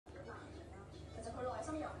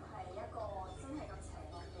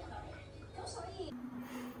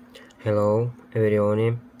Hello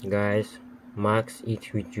everyone, guys, Max is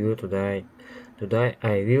with you today. Today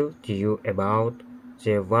I will tell you about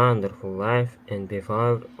the wonderful life and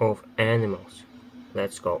behavior of animals.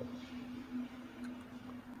 Let's go.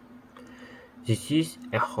 This is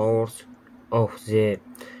a horse of the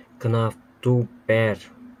Knabstrupper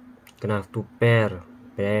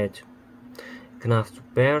breed.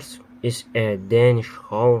 Knabstruppers is a Danish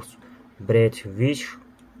horse breed with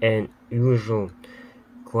an unusual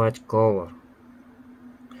white color.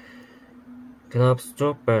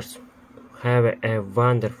 Knabstruppers have a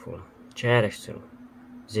wonderful character.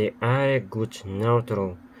 They are good,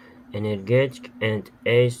 neutral, energetic, and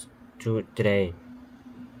easy to train.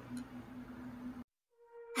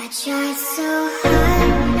 I tried so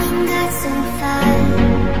hard and got so far.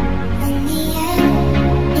 In the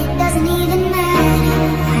end, it doesn't even matter.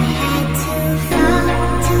 I had to fall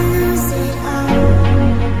to lose it all.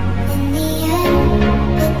 In the end,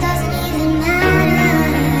 it doesn't even matter.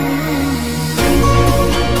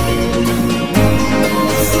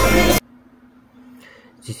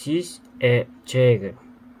 This is a tiger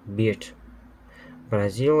bird.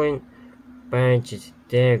 Brazilian painted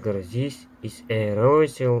tiger. This is a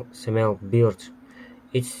relatively small bird.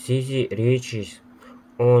 Its size reaches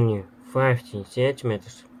only 15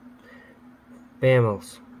 centimeters.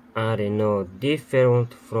 Females are no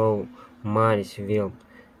different from males will,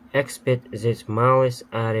 except that males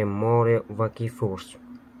are more vociferous.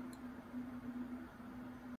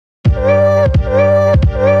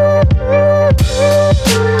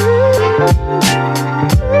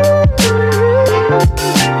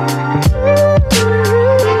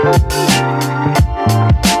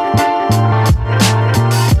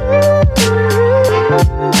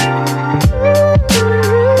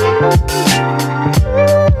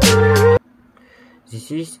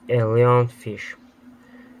 This is a lionfish.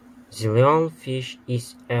 The lionfish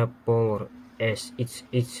is a polar as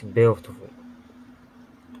it's beautiful.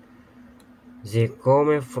 They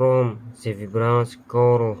come from the vibrant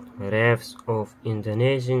coral reefs of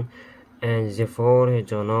Indonesia, and therefore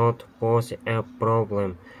do not pose a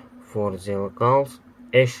problem for the local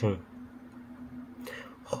ocean.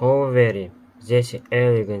 However, these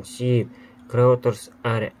elegant sea creatures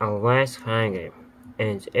are always hungry,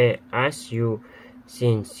 and as you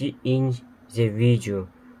can see in the video,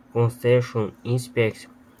 constantly inspect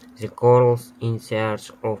the corals in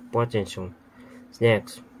search of potential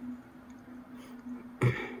snacks.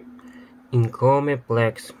 In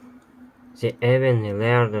complex, they even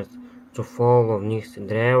learned to follow next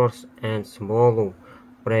drivers and swallow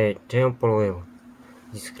prey temporarily,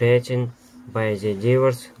 distracted by the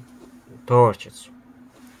diver's torches.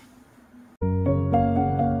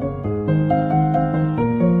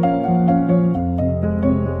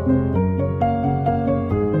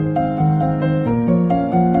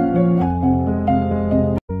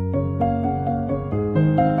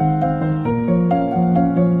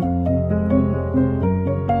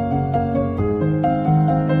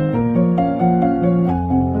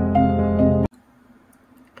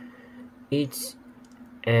 It's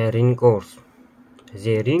a rhinoceros.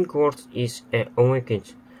 The rhinoceros is a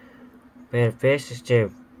unique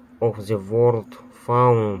perspective of the world,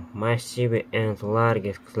 found massive and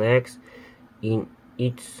large legs in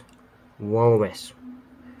its valves.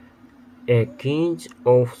 A kind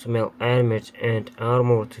of small armored and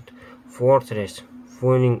armored fortress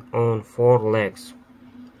standing on four legs.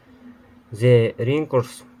 The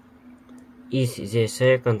rhinoceros is the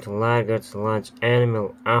second largest land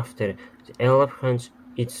animal after the elephant.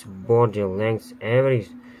 Its body length averages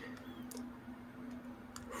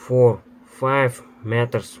 4-5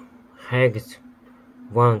 meters, height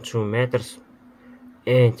 1-2 meters,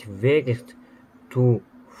 and weighs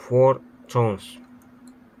 2-4 tons.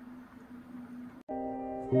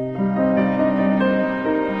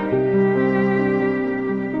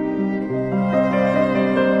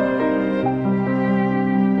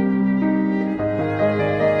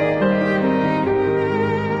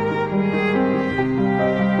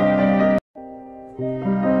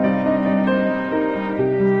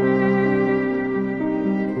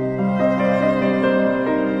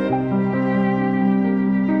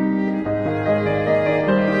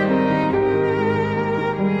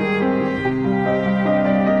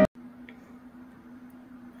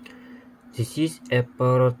 This is a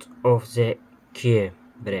parrot of the Kea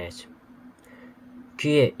breed.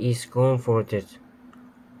 Kea is considered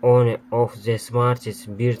one of the smartest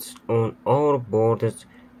birds on our borders.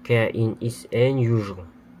 Kea is unusual,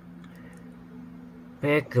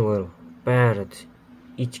 peculiar parrot.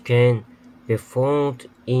 It can be found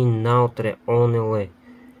in nature only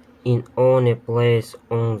in one place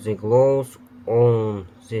on the globe on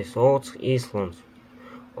the South Island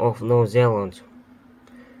of New Zealand.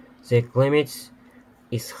 The climate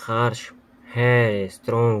is harsh, hairy,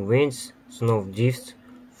 strong winds, snow drifts,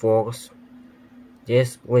 fogs.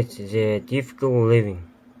 Despite the difficult living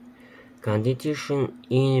conditions,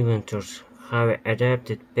 inventors have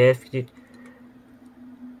adapted perfectly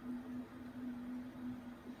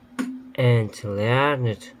and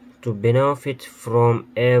learned to benefit from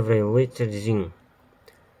every little thing.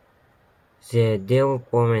 The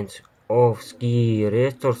development of ski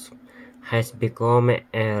resorts has become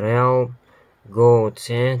a real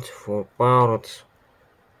godsend for parrots,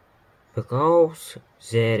 because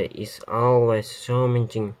there is always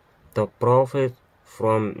something to profit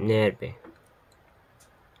from nearby.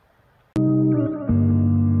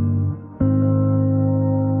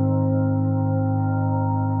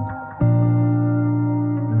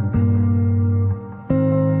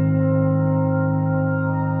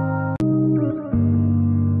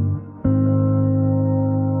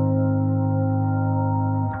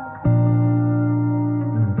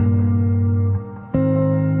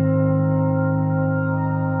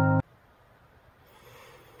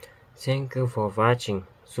 Thank you for watching.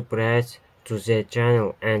 Subscribe to the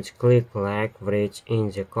channel and click like write in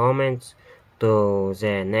the comments to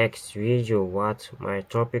the next video what my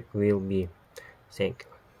topic will be. Thank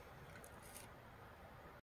you.